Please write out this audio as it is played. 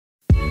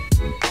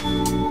And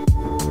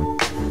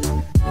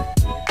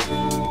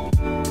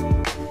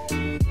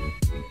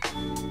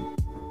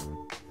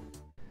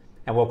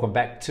welcome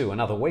back to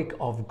another week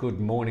of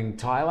Good Morning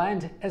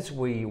Thailand as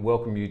we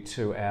welcome you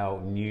to our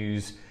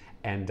news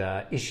and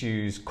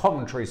issues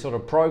commentary sort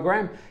of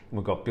program. And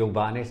we've got Bill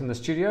Barnett in the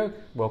studio.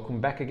 Welcome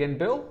back again,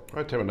 Bill.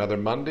 Right, Tim, another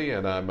Monday,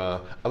 and I'm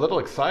a little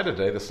excited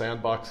today. The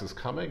Sandbox is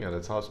coming, and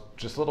it's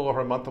just a little over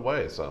a month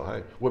away, so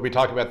hey, we'll be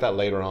talking about that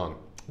later on.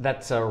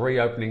 That's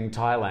reopening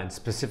Thailand,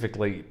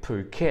 specifically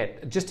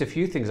Phuket. Just a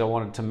few things I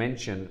wanted to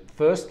mention.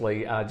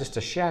 Firstly, just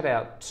a shout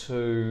out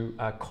to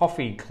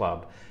Coffee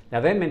Club. Now,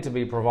 they're meant to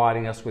be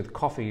providing us with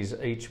coffees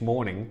each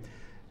morning.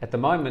 At the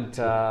moment,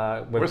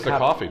 where's the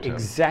coffee, Tim?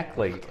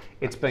 Exactly.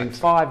 It's been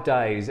 5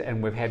 days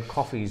and we've had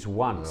coffees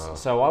once. Oh.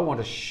 So I want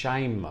to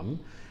shame them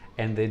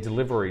and their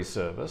delivery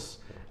service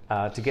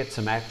to get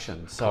some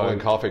action. So calling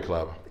Coffee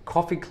Club.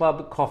 Coffee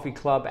Club,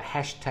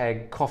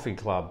 hashtag Coffee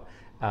Club.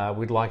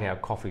 We'd like our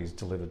coffees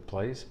delivered,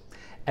 please.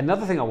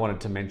 Another thing I wanted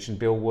to mention,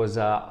 Bill, was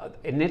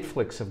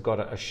Netflix have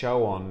got a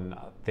show on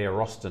their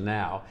roster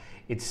now.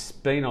 It's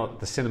been at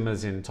the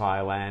cinemas in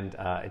Thailand.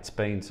 It's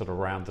been sort of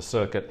around the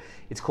circuit.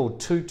 It's called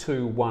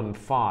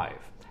 2215.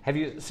 Have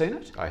you seen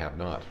it? I have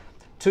not.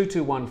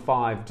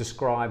 2215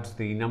 describes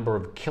the number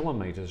of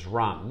kilometres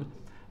run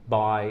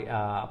by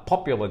a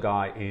popular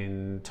guy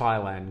in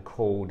Thailand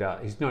called,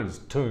 he's known as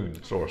Toon.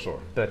 Sure.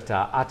 But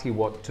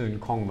Atiwat Toon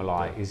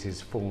Kongmalai is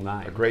his full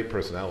name. A great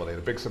personality,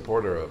 a big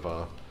supporter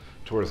of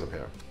tourism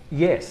here.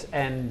 Yes,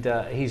 and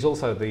he's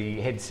also the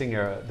head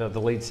singer, the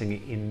lead singer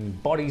in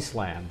Body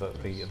Slam,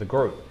 the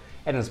group,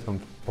 and has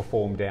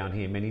performed down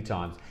here many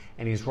times.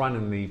 And he's run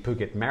in the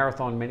Phuket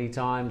Marathon many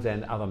times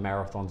and other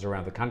marathons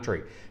around the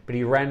country. But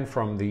he ran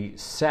from the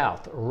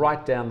south,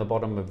 right down the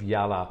bottom of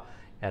Yala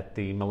at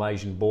the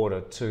Malaysian border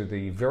to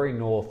the very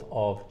north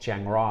of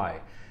Chiang Rai,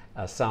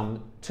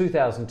 some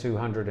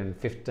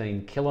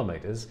 2,215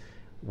 kilometres,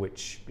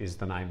 which is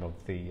the name of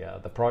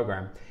the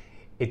program.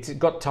 It's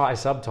got Thai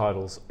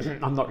subtitles.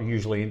 I'm not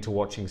usually into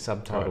watching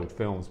subtitled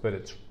films, but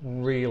it's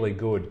really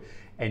good,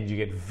 and you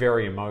get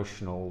very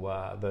emotional.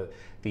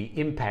 The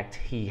impact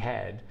he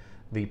had,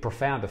 the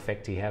profound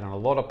effect he had on a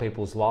lot of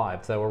people's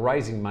lives. They were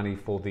raising money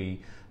for the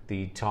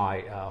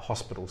Thai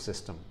hospital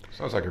system.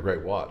 Sounds like a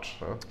great watch,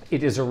 huh?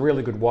 It is a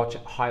really good watch,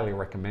 highly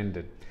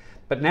recommended.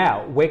 But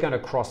now we're going to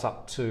cross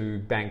up to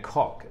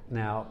Bangkok.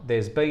 Now,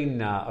 there's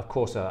been, of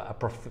course, a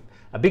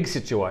big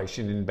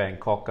situation in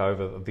Bangkok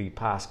over the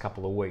past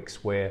couple of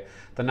weeks where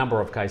the number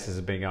of cases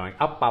have been going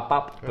up,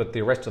 but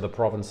the rest of the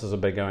provinces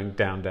have been going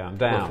down.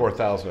 We're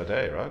 4,000 a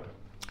day, right?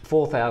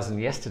 4,000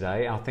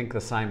 yesterday, I think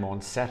the same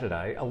on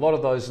Saturday. A lot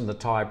of those in the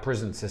Thai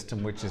prison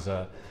system, which is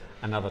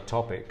another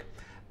topic.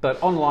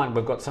 But online,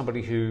 we've got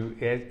somebody who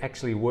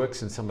actually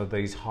works in some of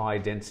these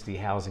high-density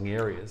housing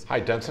areas. High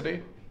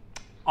density?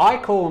 I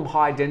call them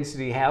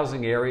high-density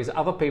housing areas.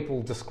 Other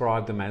people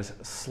describe them as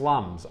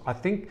slums. I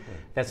think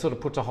that sort of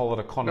puts a whole lot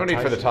of connotation.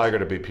 No need for the Thaiger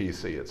to be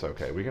PC. It's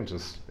okay. We can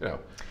just,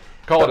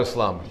 call it a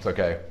slum. It's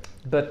okay.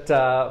 But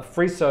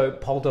Friso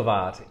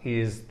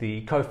is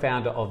the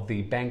co-founder of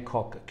the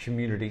Bangkok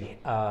Community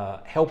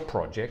Help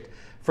Project.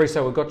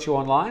 Friso, we've got you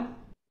online.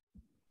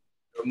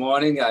 Good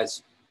morning,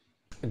 guys.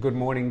 Good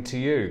morning to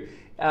you.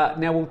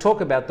 Now we'll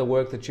talk about the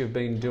work that you've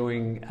been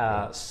doing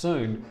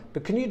soon,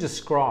 but can you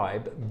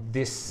describe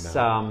this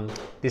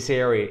this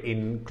area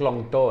in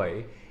Klong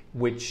Toi,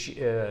 which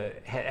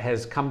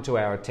has come to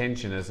our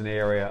attention as an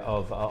area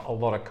of a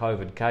lot of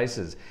COVID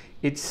cases?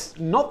 It's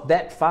not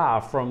that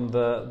far from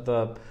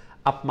the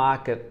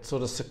upmarket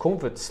sort of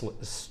Sukhumvit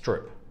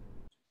strip.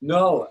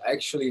 No,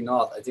 actually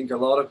not. I think a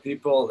lot of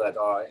people that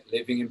are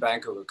living in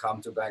Bangkok or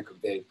come to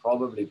Bangkok, they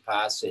probably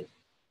pass it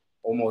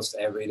almost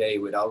every day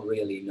without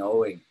really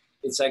knowing.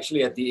 It's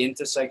actually at the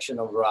intersection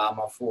of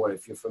Rama 4.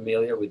 If you're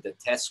familiar with the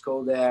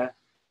Tesco there,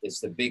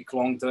 it's the big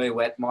Klong Toi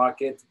wet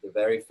market, the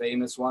very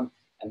famous one.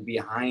 And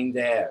behind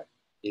there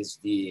is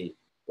the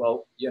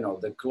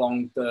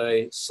Klong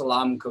Toi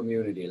slum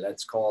community,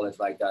 let's call it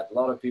like that. A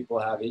lot of people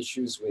have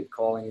issues with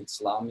calling it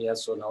slum,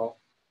 yes or no.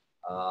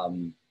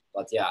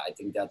 But yeah, I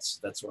think that's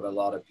what a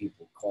lot of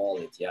people call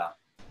it, yeah.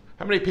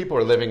 How many people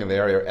are living in the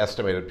area,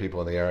 estimated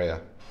people in the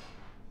area?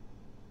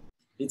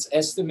 It's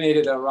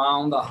estimated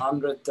around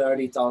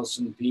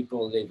 130,000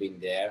 people living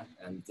there,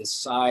 and the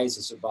size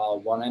is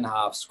about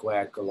 1.5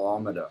 square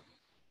kilometer.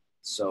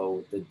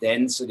 So the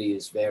density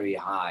is very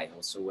high.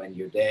 Also, when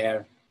you're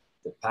there,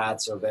 the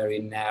paths are very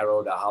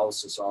narrow, the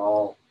houses are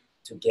all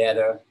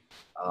together.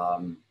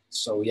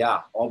 So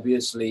yeah,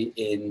 obviously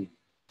in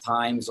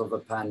times of a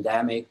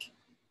pandemic,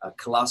 a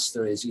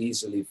cluster is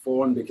easily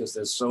formed because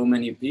there's so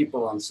many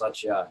people on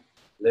such a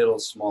little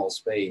small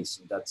space.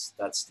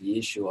 That's the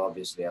issue,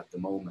 obviously, at the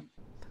moment.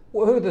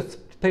 Well, who are the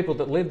people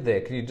that live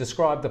there? Can you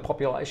describe the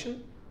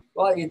population?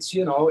 Well, it's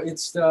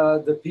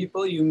the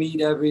people you meet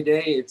every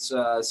day. It's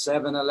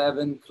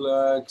 7-Eleven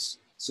clerks,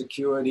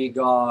 security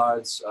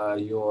guards,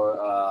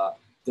 your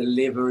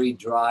delivery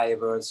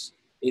drivers.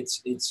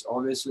 It's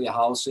obviously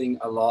housing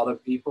a lot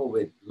of people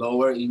with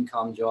lower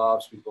income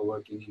jobs, people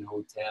working in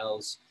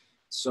hotels,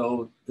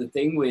 So the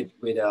thing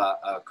with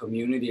a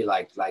community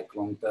like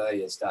Klong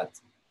Toei is that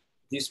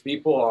these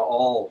people are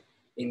all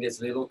in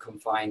this little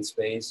confined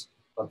space,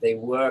 but they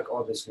work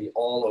obviously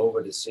all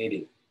over the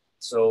city.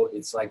 So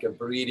it's like a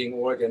breeding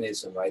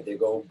organism, right? They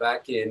go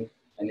back in,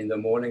 and in the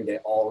morning they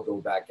all go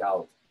back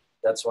out.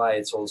 That's why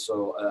it's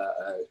also,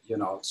 you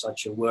know,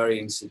 such a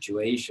worrying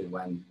situation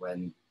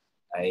when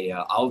a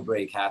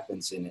outbreak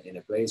happens in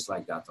a place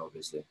like that,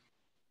 obviously.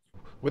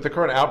 With the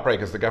current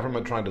outbreak, is the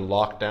government trying to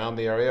lock down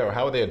the area, or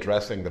how are they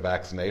addressing the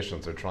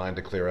vaccinations or trying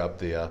to clear up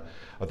the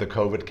of the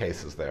COVID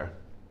cases there?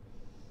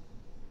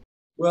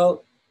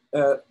 Well,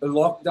 a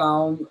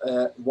lockdown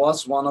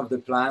was one of the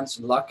plans.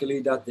 Luckily,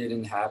 that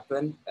didn't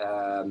happen.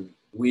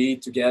 We,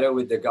 together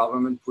with the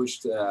government,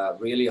 pushed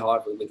really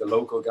hard, with the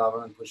local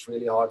government, pushed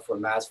really hard for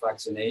mass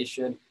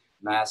vaccination,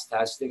 mass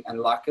testing, and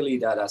luckily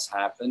that has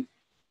happened.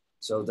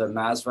 So the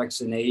mass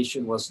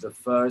vaccination was the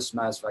first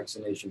mass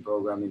vaccination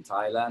program in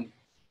Thailand.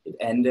 It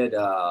ended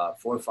 4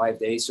 or 5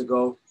 days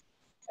ago,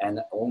 and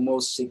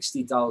almost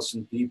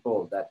 60,000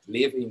 people that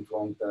live in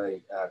Klong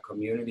Toei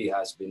community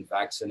has been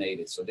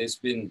vaccinated. So this has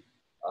been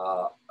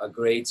a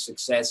great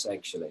success,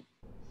 actually.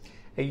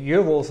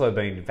 You've also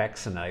been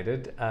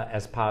vaccinated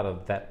as part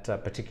of that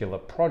particular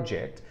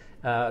project.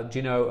 Do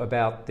you know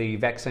about the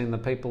vaccine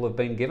that people have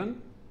been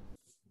given?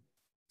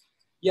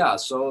 Yeah,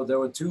 so there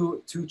were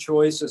two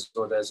choices.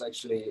 So there's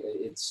actually,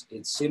 it's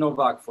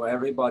Sinovac for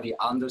everybody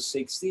under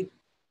 60,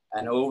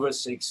 and over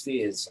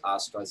 60 is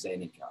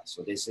AstraZeneca.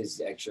 So this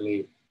is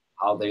actually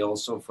how they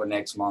also for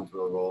next month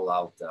will roll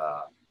out,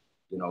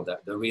 you know,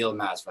 the real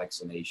mass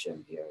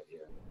vaccination here.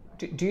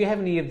 Do you have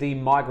any of the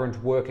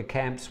migrant worker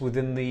camps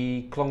within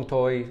the Klong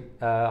Toei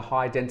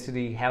high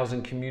density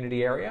housing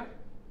community area?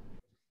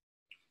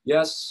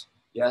 Yes,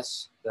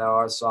 there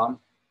are some.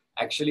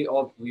 Actually,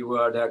 we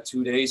were there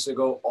 2 days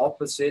ago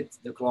opposite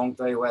the Klong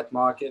Toei wet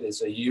market.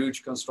 It's a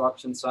huge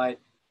construction site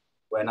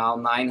where now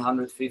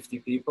 950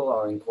 people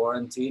are in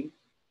quarantine.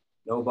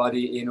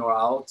 Nobody in or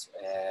out.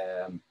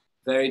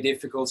 Very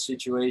difficult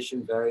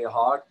situation, very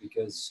hard,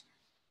 because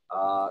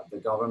the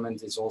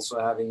government is also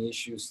having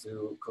issues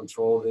to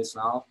control this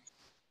now.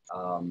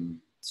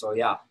 So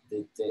yeah,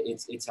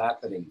 it's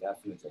happening,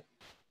 definitely.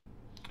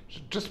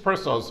 Just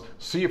personal,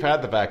 so you've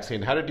had the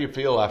vaccine. How did you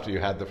feel after you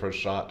had the first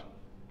shot?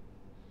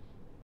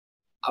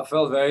 I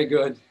felt very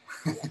good.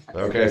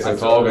 Okay, so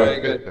it's all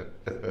good.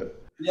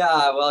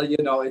 Yeah, well, you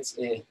know,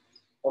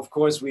 of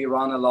course, we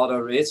run a lot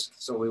of risk.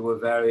 So we were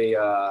very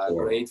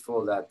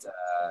grateful that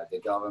the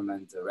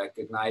government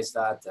recognized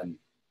that and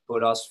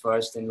put us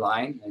first in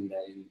line in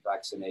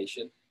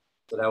vaccination.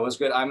 So that was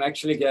good. I'm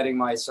actually getting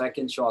my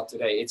second shot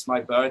today. It's my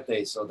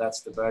birthday, so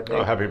that's the birthday.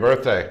 Oh, happy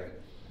birthday.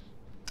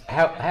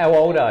 How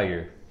old are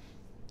you?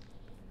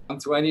 I'm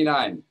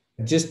 29.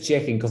 Just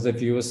checking, because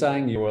if you were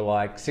saying you were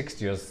like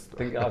 60, I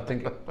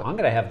think I'm going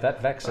to have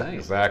that vaccine.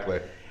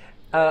 Exactly.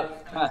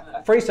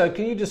 Friso,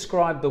 can you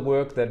describe the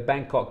work that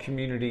Bangkok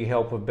Community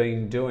Help have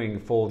been doing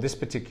for this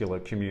particular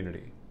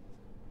community?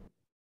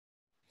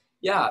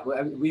 Yeah,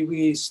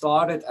 we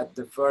started at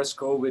the first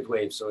COVID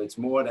wave, so it's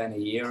more than a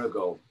year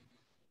ago.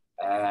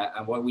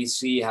 And what we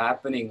see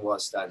happening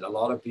was that a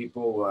lot of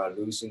people were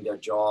losing their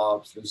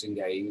jobs, losing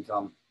their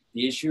income.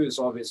 The issue is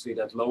obviously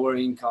that lower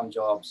income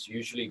jobs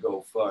usually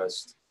go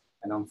first.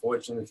 And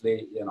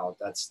unfortunately, you know,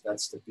 that's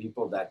the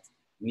people that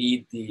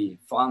need the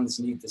funds,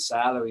 need the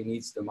salary,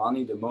 needs the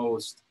money the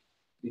most,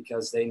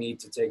 because they need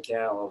to take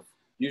care of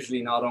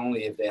usually not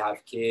only if they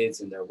have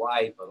kids and their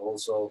wife, but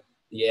also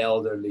the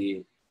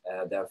elderly,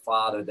 their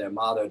father, their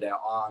mother, their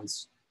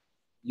aunts,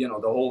 you know,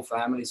 the whole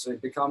family. So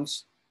it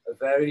becomes a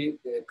very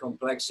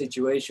complex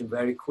situation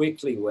very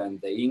quickly when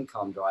the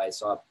income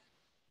dries up.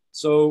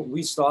 So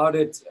we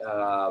started,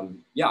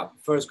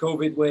 first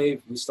COVID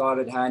wave, we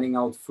started handing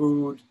out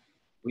food.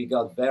 We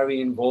got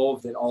very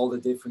involved in all the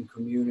different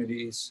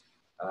communities.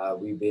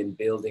 We've been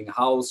building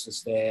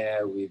houses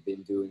there. We've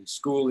been doing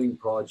schooling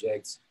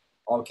projects,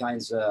 all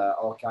kinds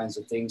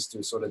of things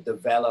to sort of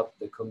develop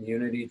the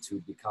community to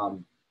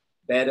become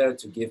better,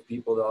 to give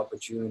people the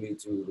opportunity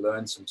to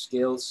learn some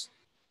skills.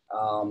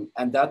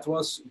 And that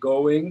was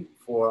going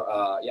for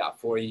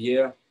a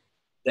year.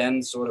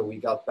 Then sort of we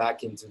got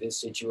back into this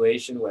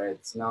situation where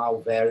it's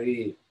now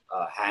very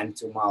hand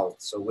to mouth.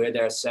 So we're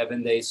there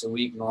 7 days a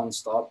week,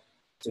 nonstop.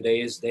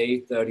 Today is day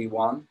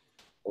 31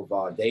 of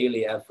our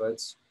daily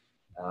efforts.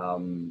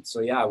 So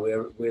yeah,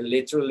 we're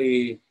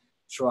literally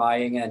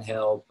trying and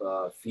help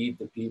feed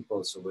the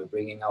people. So we're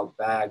bringing out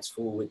bags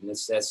full with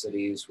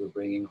necessities. We're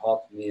bringing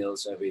hot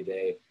meals every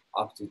day,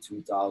 up to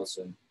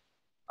 2,000.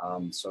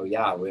 So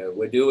yeah,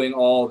 we're doing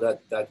all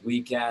that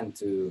we can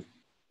to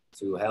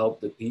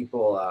help the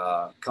people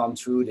come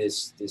through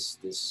this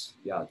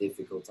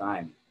difficult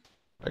time.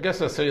 I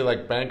guess a city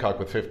like Bangkok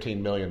with 15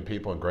 million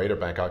people in Greater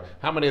Bangkok,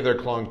 how many other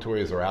Klong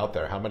Toeis are out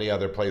there? How many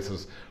other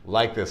places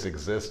like this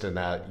exist in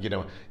that, you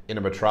know, in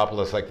a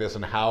metropolis like this,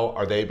 and how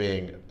are they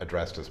being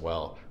addressed as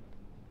well?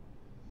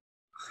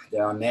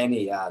 There are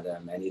many, there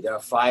are many. There are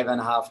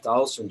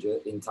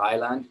 5,500 in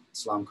Thailand,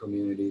 slum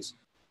communities.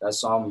 There's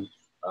some.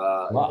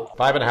 Wow.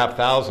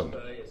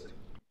 5,500.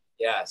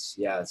 Yes,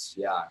 yes,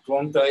 yeah.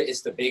 Klong Toi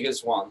is the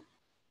biggest one.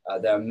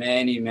 There are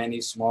many,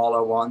 many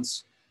smaller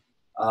ones.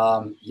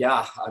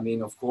 Yeah, I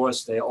mean, of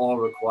course, they all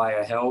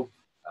require help.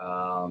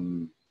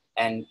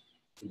 And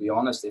to be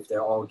honest, if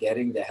they're all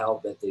getting the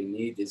help that they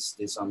need,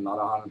 this I'm not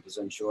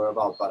 100% sure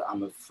about, but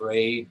I'm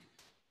afraid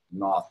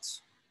not.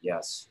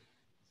 Yes,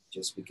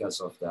 just because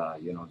of the,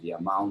 you know, the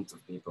amount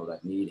of people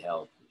that need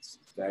help. It's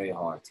very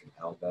hard to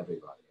help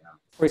everybody. Yeah.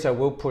 Friso,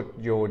 we'll put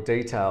your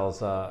details,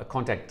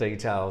 contact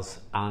details,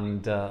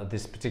 under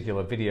this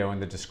particular video in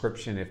the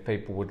description if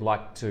people would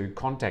like to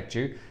contact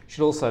you.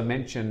 Should also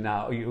mention,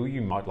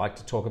 you might like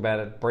to talk about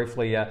it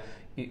briefly.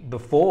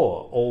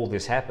 Before all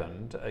this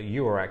happened,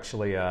 you were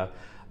actually an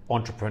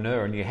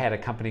entrepreneur and you had a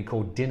company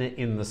called Dinner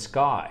in the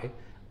Sky,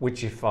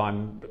 which, if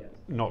I'm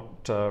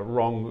not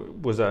wrong,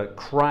 was a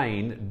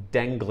crane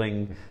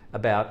dangling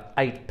about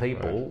 8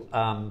 people.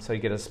 Right. So you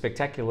get a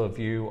spectacular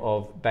view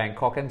of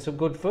Bangkok and some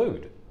good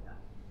food.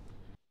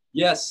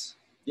 Yes,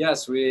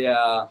 yes, we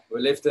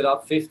lifted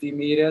up 50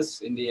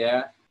 meters in the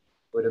air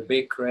with a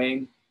big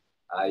crane.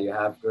 You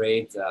have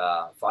great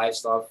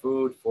 5-star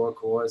food,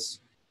 4-course,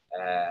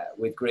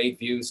 with great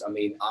views. I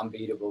mean,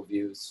 unbeatable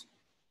views.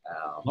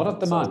 Not at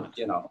the moment.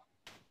 You know,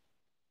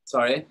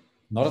 sorry?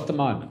 Not at the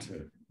moment.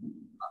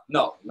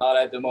 No, not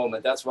at the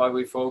moment. That's why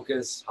we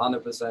focus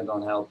 100%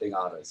 on helping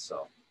others.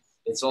 So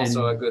it's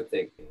also a good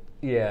thing.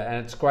 Yeah,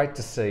 and it's great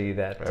to see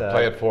that.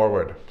 Play it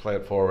forward. Play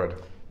it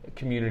forward.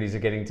 Communities are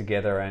getting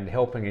together and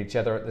helping each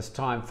other at this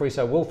time.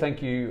 Friso, we'll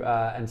thank you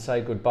and say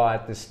goodbye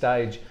at this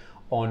stage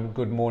on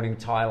Good Morning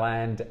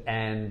Thailand,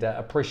 and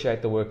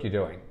appreciate the work you're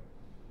doing.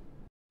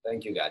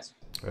 Thank you, guys.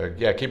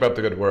 Yeah, keep up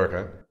the good work.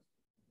 Huh?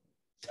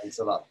 Thanks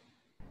a lot.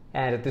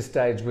 And at this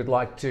stage, we'd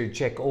like to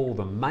check all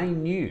the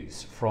main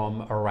news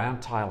from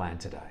around Thailand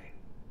today.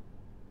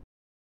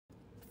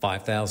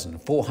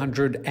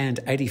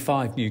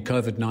 5,485 new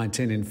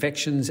COVID-19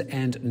 infections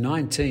and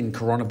 19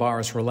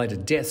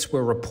 coronavirus-related deaths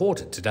were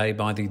reported today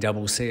by the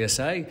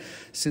CCSA.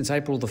 Since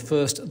April the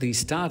 1st, the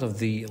start of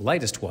the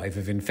latest wave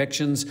of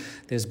infections,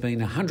 there's been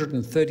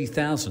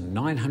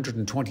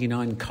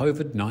 130,929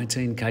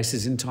 COVID-19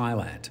 cases in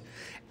Thailand.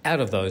 Out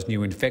of those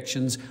new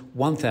infections,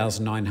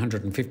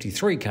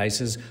 1,953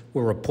 cases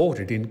were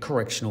reported in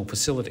correctional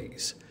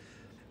facilities.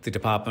 The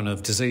Department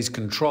of Disease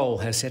Control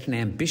has set an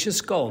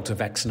ambitious goal to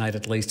vaccinate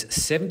at least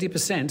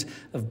 70%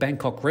 of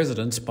Bangkok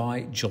residents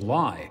by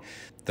July.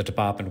 The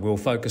department will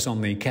focus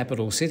on the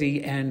capital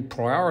city and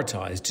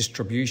prioritise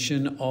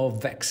distribution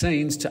of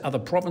vaccines to other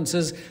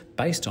provinces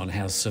based on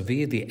how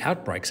severe the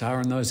outbreaks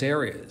are in those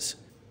areas.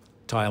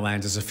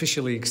 Thailand is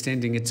officially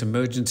extending its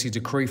emergency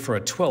decree for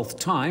a 12th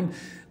time.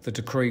 The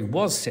decree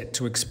was set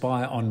to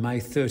expire on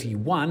May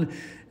 31,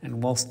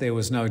 and whilst there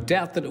was no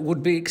doubt that it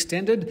would be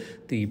extended,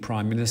 the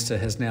Prime Minister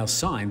has now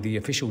signed the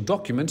official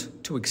document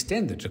to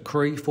extend the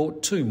decree for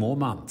 2 more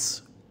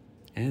months.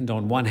 And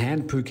on one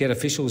hand, Phuket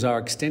officials are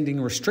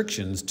extending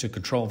restrictions to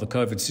control the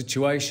COVID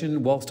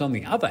situation, whilst on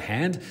the other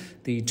hand,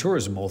 the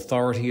Tourism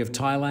Authority of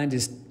Thailand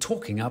is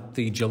talking up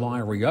the July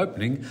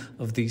reopening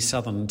of the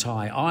southern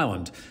Thai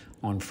island.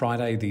 On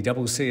Friday, the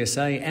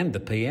CCSA and the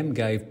PM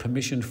gave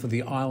permission for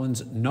the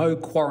island's no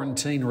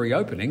quarantine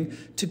reopening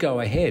to go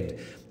ahead.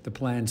 The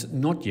plan's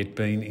not yet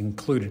been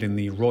included in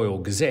the Royal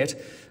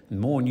Gazette.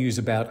 More news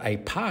about a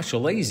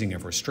partial easing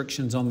of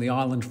restrictions on the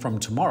island from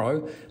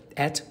tomorrow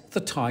at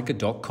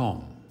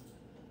thethaiger.com.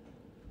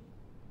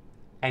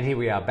 And here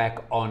we are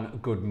back on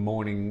Good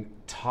Morning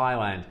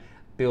Thailand.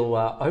 Bill,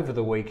 over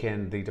the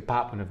weekend, the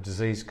Department of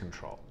Disease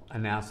Control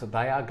announced that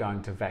they are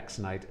going to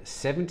vaccinate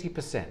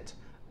 70%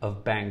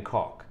 of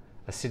Bangkok,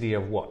 a city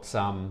of what,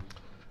 some...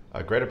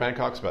 Greater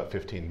Bangkok's about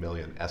 15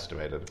 million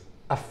estimated.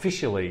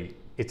 Officially,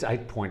 it's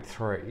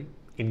 8.3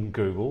 in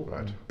Google,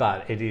 right.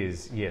 But it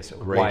is, yes,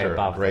 way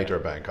above Greater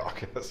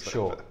Bangkok.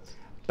 Sure.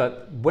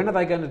 But when are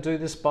they going to do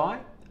this by?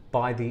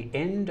 By the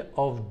end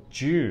of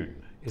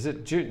June. Is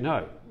it June?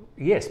 No.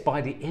 Yes, by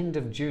the end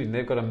of June.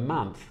 They've got a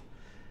month.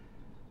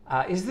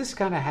 Is this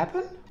going to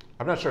happen?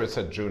 I'm not sure it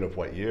said June of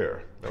what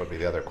year. That would be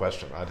the other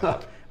question.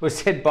 It was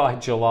said by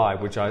July,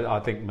 which I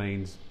think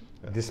means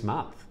this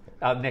month,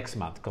 next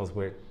month, because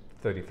we're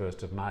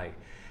 31st of May.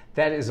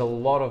 That is a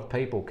lot of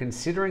people,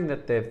 considering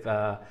that they've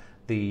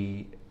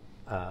the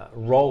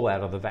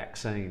rollout of the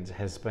vaccines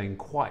has been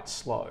quite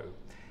slow.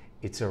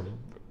 It's a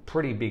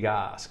pretty big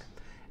ask.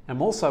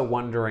 I'm also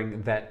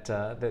wondering that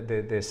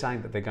they're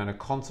saying that they're going to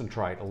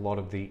concentrate a lot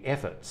of the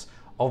efforts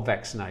of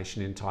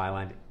vaccination in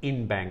Thailand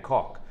in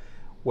Bangkok,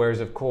 whereas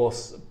of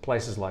course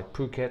places like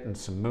Phuket and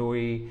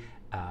Samui,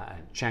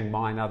 Chiang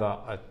Mai and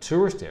other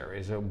tourist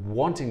areas are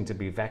wanting to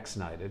be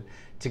vaccinated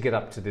to get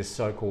up to this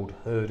so-called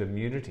herd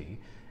immunity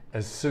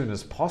as soon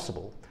as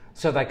possible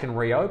so they can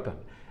reopen.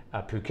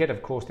 Phuket,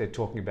 of course, they're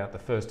talking about the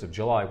 1st of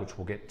July, which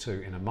we'll get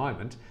to in a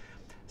moment.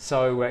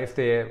 So if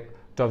they're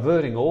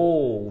diverting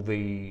all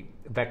the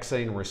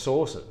vaccine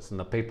resources and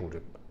the people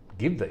to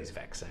give these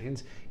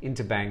vaccines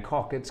into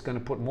Bangkok, it's going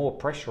to put more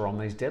pressure on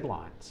these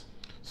deadlines.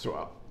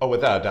 So,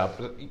 without a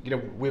doubt,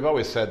 we've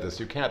always said this,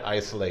 you can't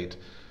isolate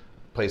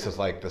places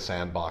like the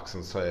Sandbox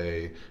and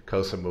say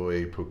Koh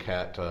Samui,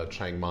 Phuket,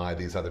 Chiang Mai,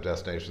 these other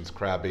destinations,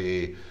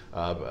 Krabi,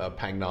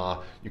 Phang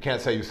Nga, you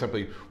can't say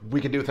we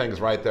can do things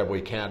right there, but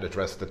we can't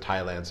address the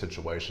Thailand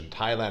situation.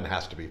 Thailand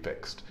has to be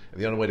fixed. And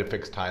the only way to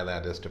fix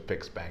Thailand is to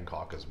fix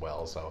Bangkok as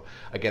well. So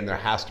again, there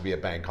has to be a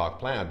Bangkok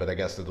plan, but I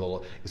guess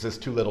is this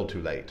too little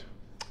too late?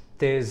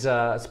 There's,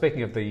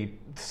 speaking of the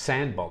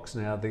Sandbox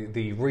now,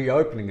 the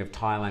reopening of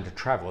Thailand to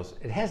travellers,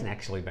 it hasn't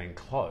actually been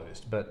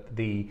closed, but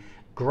the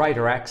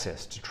greater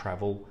access to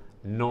travel,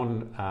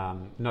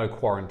 no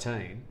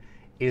quarantine,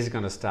 is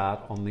going to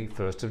start on the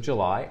 1st of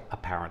July,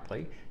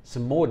 apparently.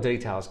 Some more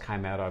details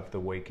came out over the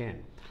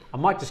weekend. I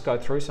might just go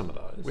through some of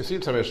those. We've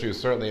seen some issues,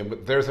 certainly.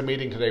 There's a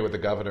meeting today with the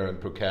governor in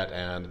Phuket,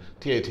 and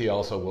TAT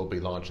also will be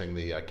launching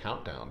the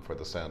countdown for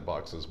the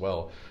Sandbox as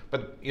well.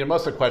 But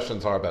most of the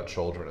questions are about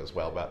children as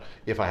well, about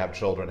if I have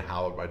children,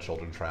 how are my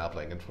children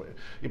traveling?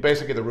 And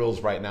basically the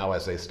rules right now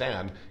as they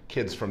stand,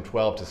 kids from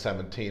 12 to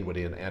 17 would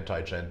need an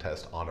antigen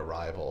test on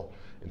arrival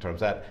in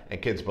terms of that,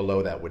 and kids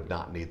below that would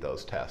not need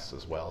those tests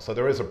as well. So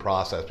there is a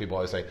process. People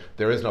always say,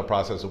 there is no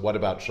process. What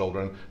about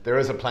children? There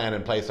is a plan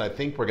in place. I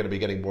think we're going to be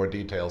getting more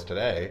details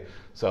today.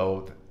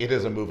 So it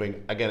is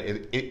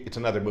it's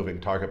another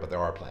moving target, but there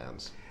are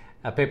plans.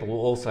 People will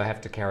also have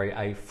to carry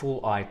a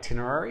full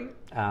itinerary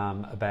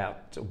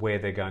about where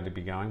they're going to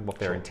be going, what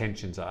their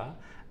intentions are.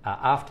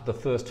 After the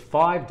first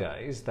 5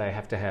 days, they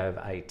have to have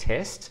a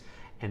test,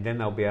 and then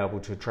they'll be able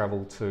to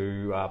travel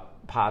to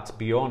parts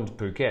beyond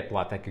Phuket,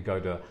 like they could go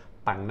to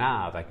Phang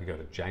Nga, they could go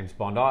to James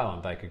Bond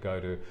Island, they could go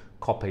to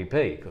Koh Phi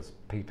Phi, because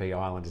Phi Phi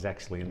Island is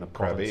actually in the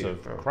province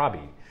of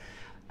Krabi.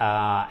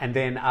 And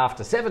then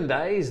after 7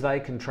 days,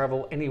 they can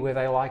travel anywhere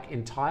they like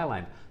in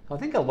Thailand. So I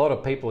think a lot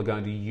of people are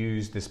going to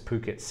use this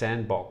Phuket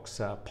Sandbox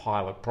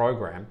pilot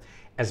program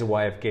as a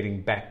way of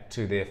getting back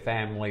to their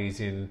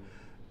families in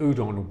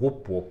Udon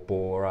Whoop Whoop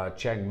or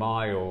Chiang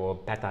Mai or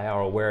Pattaya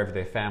or wherever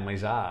their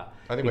families are.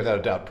 I think without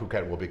a doubt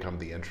Phuket will become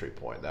the entry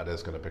point. That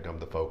is going to become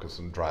the focus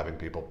in driving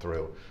people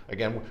through.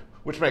 Again,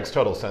 which makes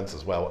total sense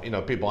as well.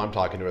 People I'm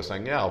talking to are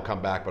saying, yeah, I'll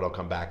come back, but I'll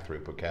come back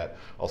through Phuket.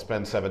 I'll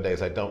spend 7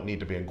 days. I don't need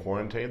to be in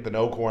quarantine. The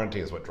no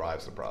quarantine is what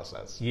drives the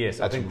process. Yes,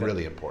 that's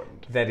really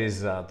important. That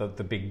is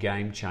the big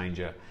game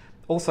changer.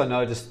 Also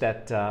noticed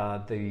that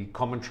the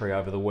commentary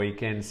over the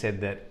weekend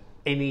said that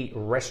any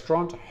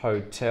restaurant,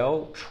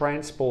 hotel,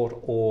 transport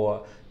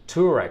or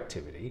tour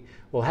activity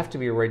will have to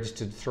be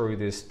registered through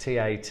this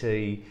TAT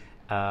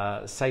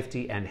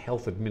Safety and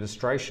Health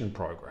Administration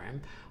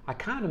program. I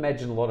can't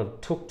imagine a lot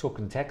of tuk-tuk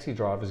and taxi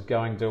drivers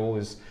going to all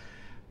this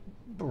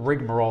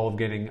rigmarole of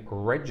getting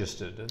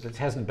registered. It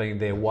hasn't been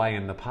their way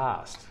in the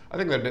past. I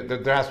think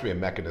that there has to be a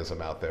mechanism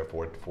out there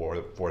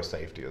for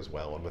safety as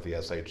well. And with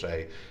the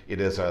SHA,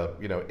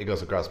 it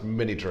goes across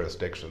many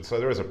jurisdictions. So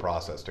there is a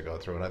process to go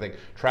through. And I think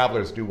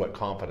travelers do what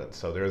confidence.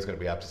 So there is going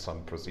to be up to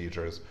some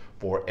procedures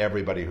for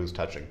everybody who's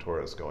touching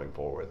tourists going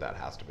forward. That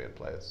has to be in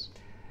place.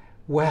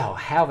 Well,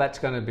 how that's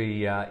going to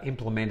be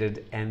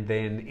implemented and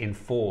then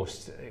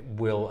enforced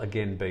will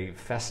again be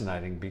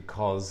fascinating,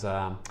 because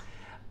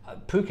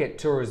Phuket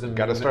tourism...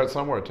 Got to start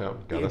somewhere, Tim.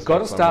 You've got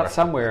to start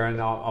somewhere,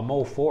 and I'm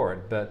all for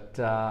it. But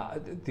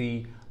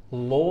the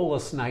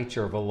lawless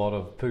nature of a lot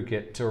of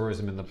Phuket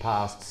tourism in the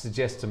past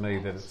suggests to me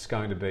that it's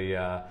going to be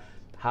a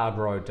hard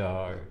road to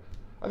hoe.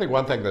 I think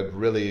one thing that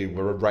really,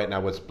 right now,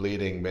 what's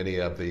bleeding many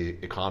of the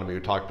economy, we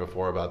talked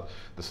before about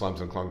the slums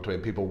in Klong Toei,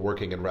 people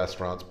working in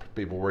restaurants,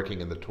 people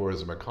working in the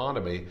tourism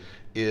economy,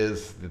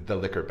 is the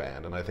liquor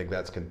ban. And I think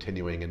that's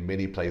continuing in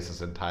many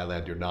places in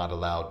Thailand. You're not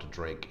allowed to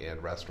drink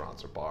in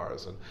restaurants or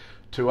bars. And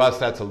to us,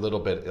 that's a little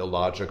bit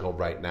illogical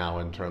right now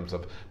in terms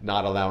of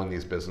not allowing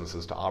these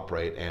businesses to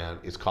operate, and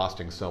it's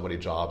costing so many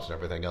jobs and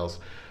everything else.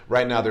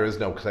 Right now, there is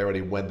no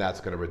clarity when that's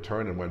going to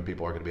return and when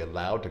people are going to be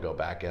allowed to go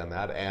back in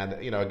that. And,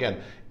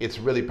 again, it's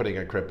really putting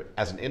a grip.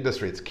 As an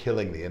industry, it's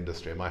killing the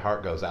industry. My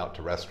heart goes out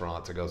to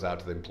restaurants. It goes out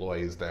to the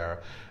employees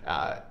there.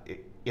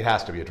 It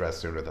has to be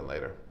addressed sooner than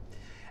later.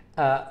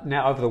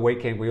 Now, over the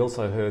weekend, we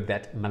also heard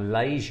that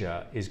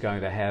Malaysia is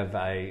going to have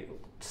a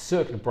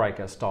circuit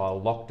breaker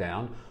style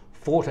lockdown,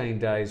 14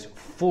 days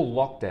full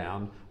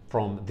lockdown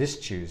from this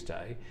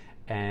Tuesday,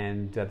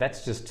 and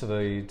that's just to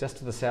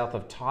the south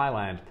of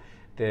Thailand.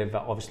 They've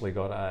obviously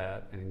got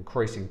an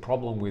increasing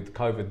problem with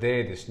COVID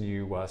there. This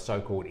new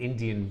so-called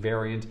Indian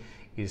variant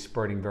is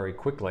spreading very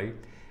quickly.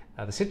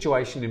 The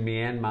situation in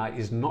Myanmar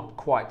is not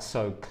quite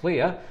so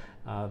clear.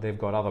 They've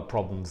got other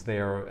problems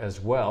there as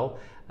well.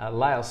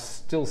 Laos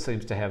still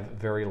seems to have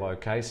very low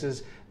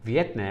cases.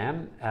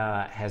 Vietnam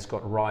has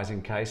got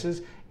rising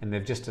cases, and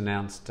they've just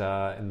announced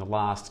in the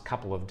last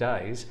couple of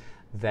days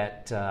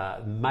that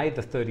May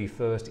the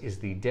 31st is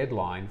the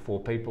deadline for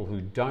people who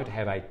don't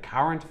have a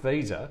current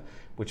visa,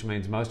 which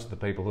means most of the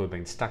people who have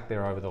been stuck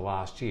there over the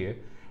last year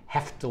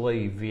have to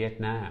leave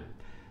Vietnam.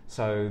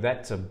 So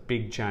that's a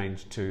big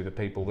change to the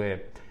people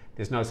there.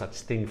 There's no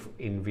such thing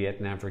in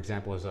Vietnam, for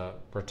example, as a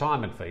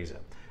retirement visa.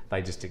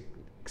 They just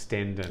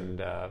extend and...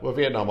 Well,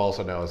 Vietnam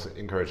also now is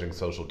encouraging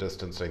social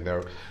distancing.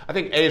 I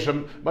think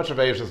much of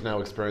Asia is now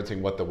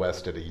experiencing what the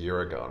West did a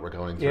year ago. And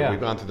we've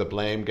gone through the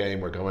blame game.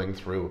 We're going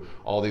through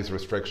all these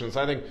restrictions.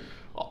 I think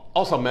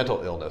also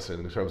mental illness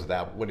in terms of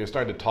that. When you're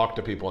starting to talk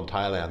to people in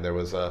Thailand, there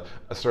was a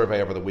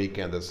survey over the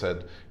weekend that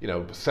said,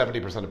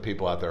 70% of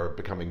people out there are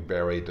becoming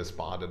very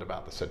despondent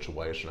about the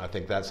situation. I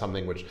think that's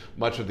something which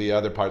much of the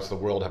other parts of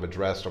the world have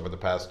addressed over the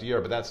past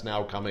year, but that's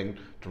now coming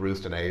to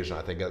roost in Asia.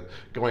 I think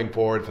going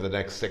forward for the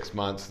next 6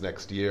 months,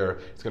 next year,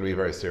 it's going to be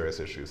very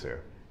serious issues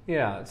here.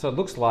 Yeah, so it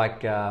looks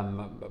like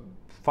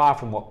far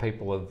from what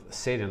people have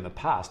said in the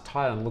past,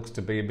 Thailand looks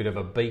to be a bit of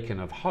a beacon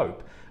of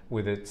hope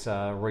with its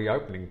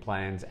reopening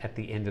plans at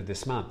the end of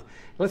this month.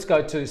 Let's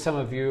go to some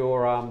of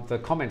the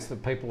comments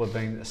that people have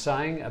been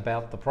saying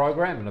about the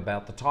program and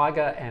about the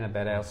Thaiger and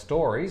about our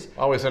stories.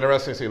 Always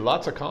interesting to see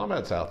lots of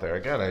comments out there.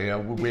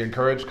 Again, we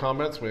encourage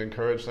comments, we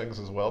encourage things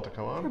as well to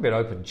come on. You're a bit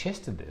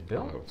open-chested there,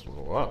 Bill.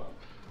 Wow.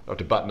 Have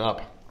to button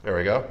up. There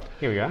we go.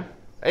 Here we go.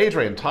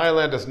 Adrian,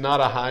 Thailand is not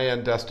a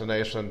high-end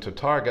destination to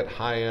target.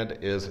 High-end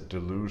is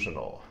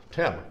delusional.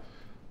 Tim.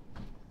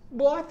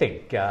 Well, I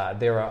think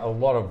there are a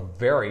lot of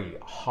very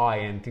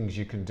high-end things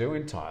you can do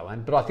in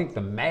Thailand, but I think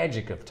the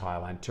magic of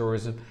Thailand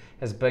tourism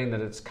has been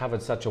that it's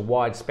covered such a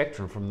wide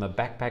spectrum, from the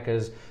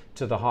backpackers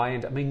to the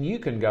high-end. I mean, you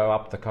can go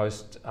up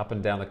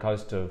and down the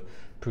coast of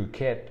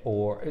Phuket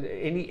or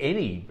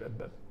any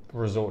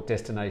resort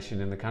destination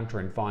in the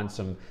country and find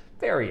some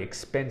very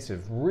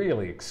expensive,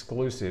 really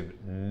exclusive,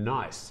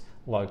 nice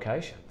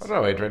locations. I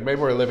don't know, Adrian,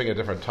 maybe we're living in a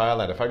different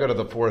Thailand. If I go to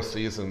the Four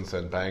Seasons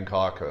in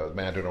Bangkok,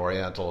 Mandarin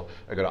Oriental,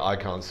 I go to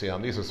Icon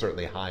Siam, these are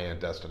certainly high-end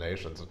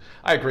destinations.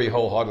 I agree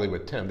wholeheartedly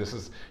with Tim. This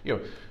is,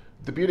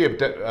 the beauty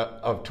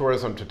of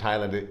tourism to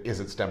Thailand is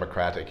it's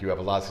democratic. You have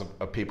lots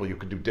of people, you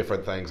can do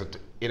different things.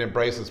 It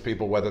embraces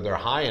people whether they're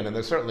high-end, and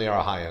there certainly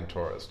are high-end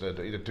tourists.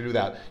 To do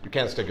that, you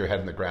can't stick your head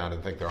in the ground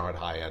and think there aren't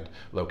high-end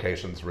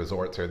locations,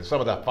 resorts here.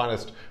 Some of the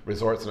finest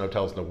resorts and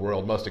hotels in the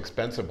world, most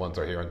expensive ones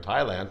are here in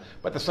Thailand.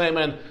 But at the same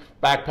end,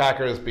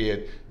 backpackers, be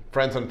it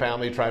friends and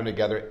family traveling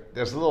together,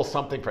 there's a little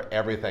something for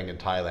everything in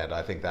Thailand.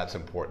 I think that's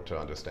important to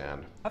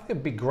understand. I think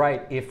it'd be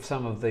great if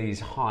some of these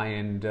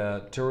high-end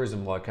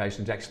tourism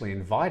locations actually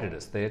invited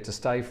us there to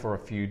stay for a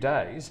few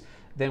days.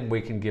 Then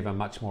we can give a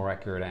much more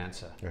accurate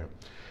answer. Yeah.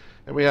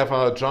 And we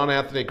have John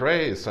Anthony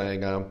Gray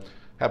saying,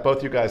 have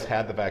both you guys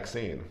had the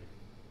vaccine?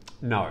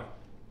 No.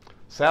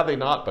 Sadly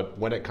not, but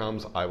when it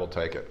comes, I will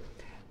take it.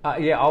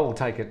 Yeah, I will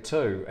take it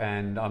too.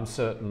 And I'm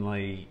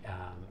certainly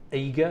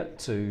eager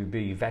to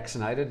be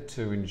vaccinated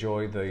to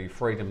enjoy the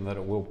freedom that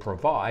it will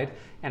provide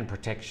and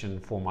protection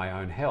for my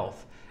own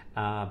health.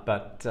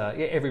 But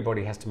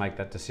everybody has to make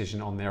that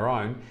decision on their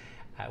own.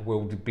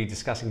 We'll be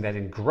discussing that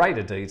in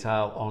greater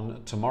detail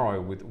on tomorrow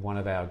with one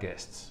of our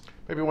guests.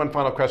 Maybe one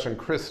final question.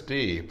 Chris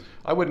D.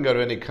 I wouldn't go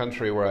to any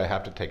country where I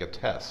have to take a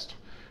test.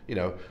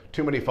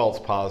 Too many false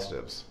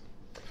positives.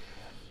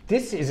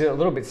 This is a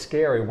little bit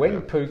scary.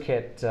 When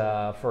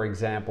Phuket, for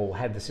example,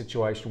 had the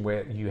situation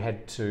where you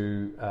had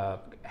to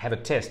have a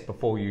test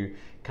before you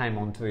came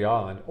onto the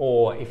island,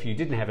 or if you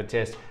didn't have a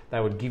test, they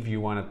would give you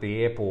one at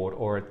the airport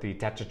or at the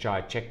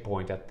Tachachai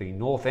checkpoint at the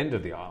north end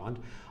of the island,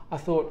 I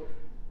thought,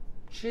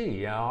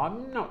 gee,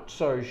 I'm not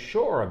so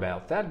sure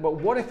about that, but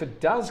what if it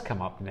does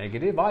come up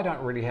negative? I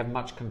don't really have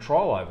much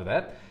control over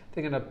that.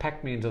 They're going to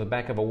pack me into the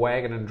back of a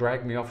wagon and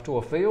drag me off to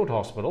a field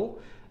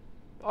hospital.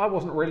 I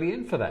wasn't really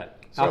in for that.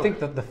 So, I think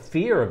that the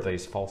fear of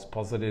these false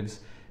positives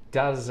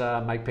does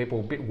make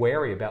people a bit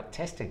wary about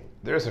testing.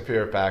 There's a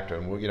fear factor,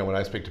 and when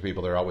I speak to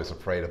people, they're always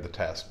afraid of the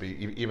test.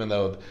 Even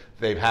though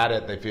they've had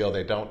it, they feel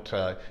they don't.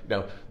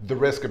 The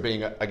risk of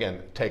being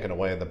again taken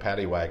away in the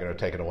paddy wagon or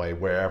taken away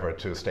wherever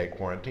to state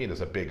quarantine is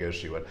a big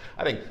issue, and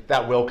I think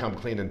that will come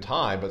clean in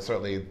time. But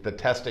certainly, the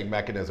testing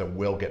mechanism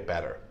will get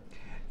better.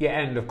 Yeah,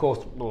 and of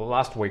course,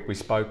 last week we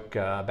spoke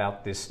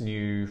about this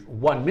new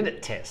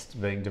 1-minute test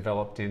being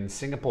developed in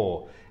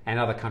Singapore, and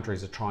other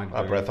countries are trying to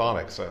do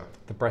Breathonics.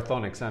 The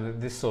Breathonics,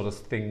 and this sort of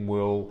thing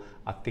will,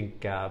 I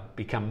think,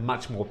 become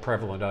much more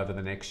prevalent over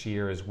the next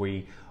year as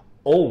we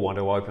all want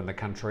to open the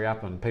country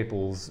up, and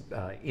people's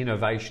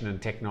innovation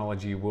and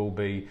technology will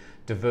be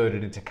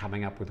diverted into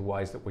coming up with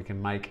ways that we can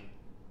make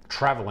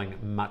travelling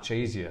much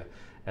easier,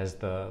 as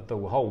the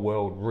whole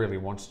world really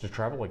wants to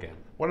travel again.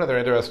 One other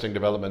interesting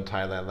development in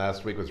Thailand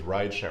last week was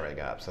ride-sharing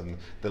apps and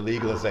the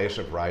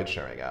legalization of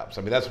ride-sharing apps.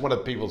 I mean, that's one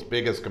of people's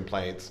biggest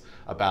complaints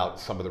about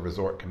some of the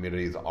resort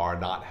communities are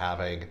not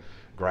having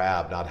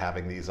Grab, not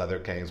having these other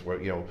things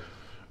where,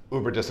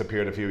 Uber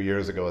disappeared a few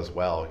years ago as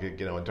well, in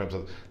terms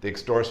of the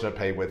extortionate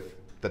pay with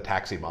the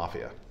taxi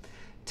mafia.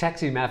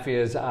 Taxi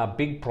mafias are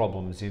big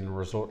problems in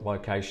resort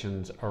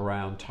locations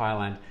around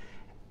Thailand.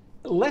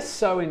 Less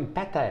so in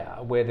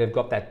Pattaya, where they've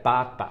got that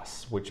BART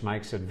bus, which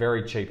makes it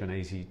very cheap and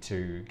easy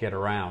to get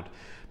around.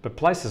 But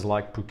places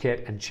like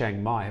Phuket and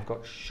Chiang Mai have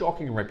got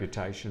shocking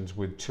reputations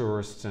with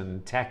tourists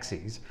and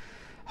taxis.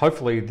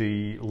 Hopefully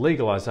the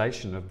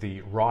legalisation of the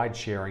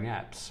ride-sharing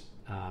apps.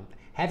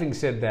 Having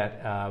said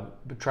that,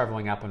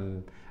 travelling up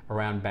and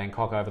around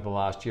Bangkok over the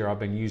last year, I've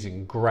been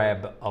using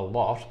Grab a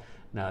lot.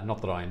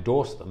 Not that I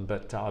endorse them,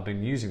 but I've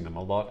been using them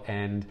a lot.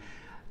 And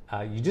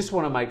you just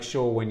want to make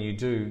sure when you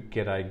do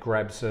get a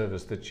Grab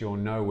service that you're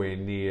nowhere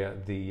near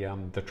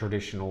the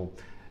traditional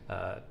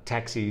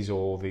taxis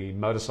or the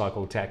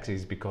motorcycle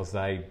taxis, because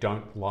they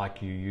don't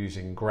like you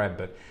using Grab.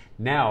 But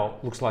now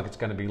it looks like it's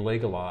going to be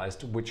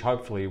legalized, which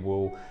hopefully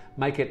will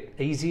make it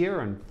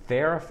easier and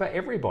fairer for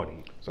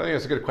everybody. So I think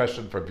it's a good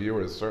question for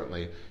viewers,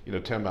 certainly.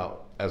 Tim,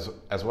 as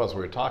well as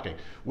we were talking,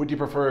 would you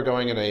prefer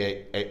going in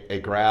a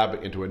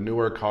Grab into a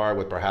newer car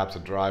with perhaps a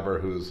driver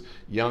who's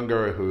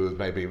younger, who's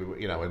maybe,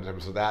 in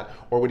terms of that,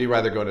 or would you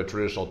rather go in a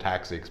traditional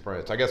taxi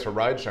experience? I guess for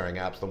ride-sharing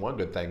apps, the one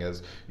good thing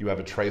is you have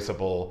a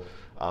traceable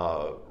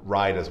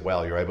ride as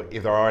well. You're able,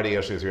 if there are any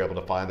issues, you're able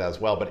to find that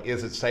as well. But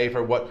is it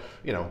safer?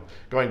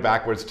 Going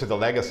backwards to the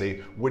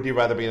legacy, would you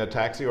rather be in a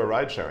taxi or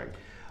ride sharing?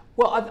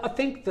 Well, I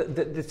think that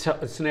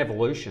it's an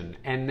evolution,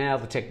 and now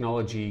the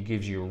technology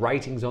gives you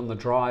ratings on the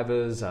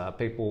drivers.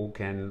 People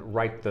can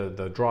rate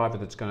the driver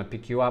that's going to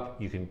pick you up.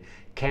 You can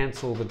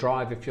cancel the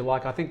drive if you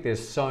like. I think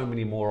there's so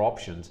many more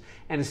options,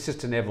 and it's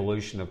just an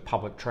evolution of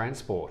public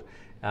transport.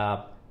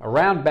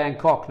 Around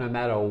Bangkok, no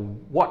matter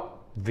what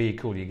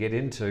vehicle you get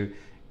into,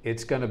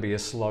 it's going to be a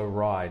slow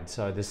ride.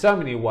 So there's so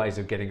many ways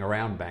of getting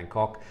around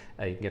Bangkok.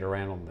 You can get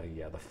around on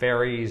the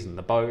ferries and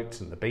the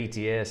boats and the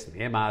BTS and the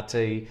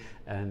MRT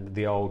and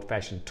the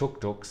old-fashioned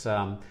tuk-tuks,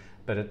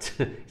 but it's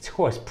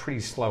always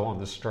pretty slow on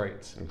the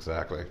streets.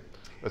 Exactly.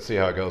 Let's see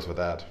how it goes with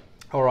that.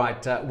 All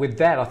right, with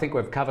that, I think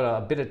we've covered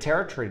a bit of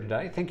territory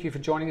today. Thank you for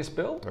joining us,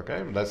 Bill.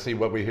 Okay, let's see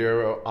what we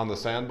hear on the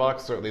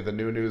Sandbox. Certainly the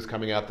new news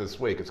coming out this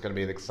week. It's going to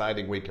be an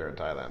exciting week here in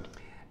Thailand.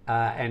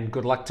 And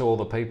good luck to all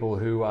the people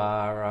who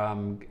are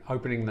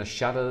opening the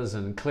shutters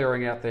and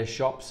clearing out their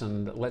shops,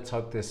 and let's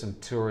hope there's some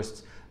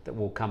tourists that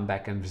will come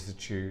back and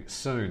visit you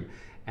soon.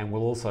 And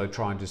we'll also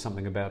try and do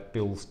something about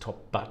Bill's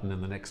top button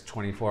in the next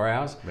 24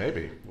 hours.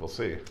 Maybe, we'll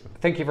see.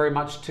 Thank you very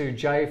much to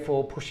Jay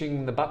for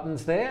pushing the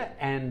buttons there,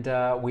 and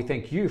we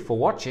thank you for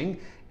watching,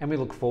 and we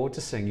look forward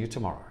to seeing you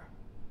tomorrow.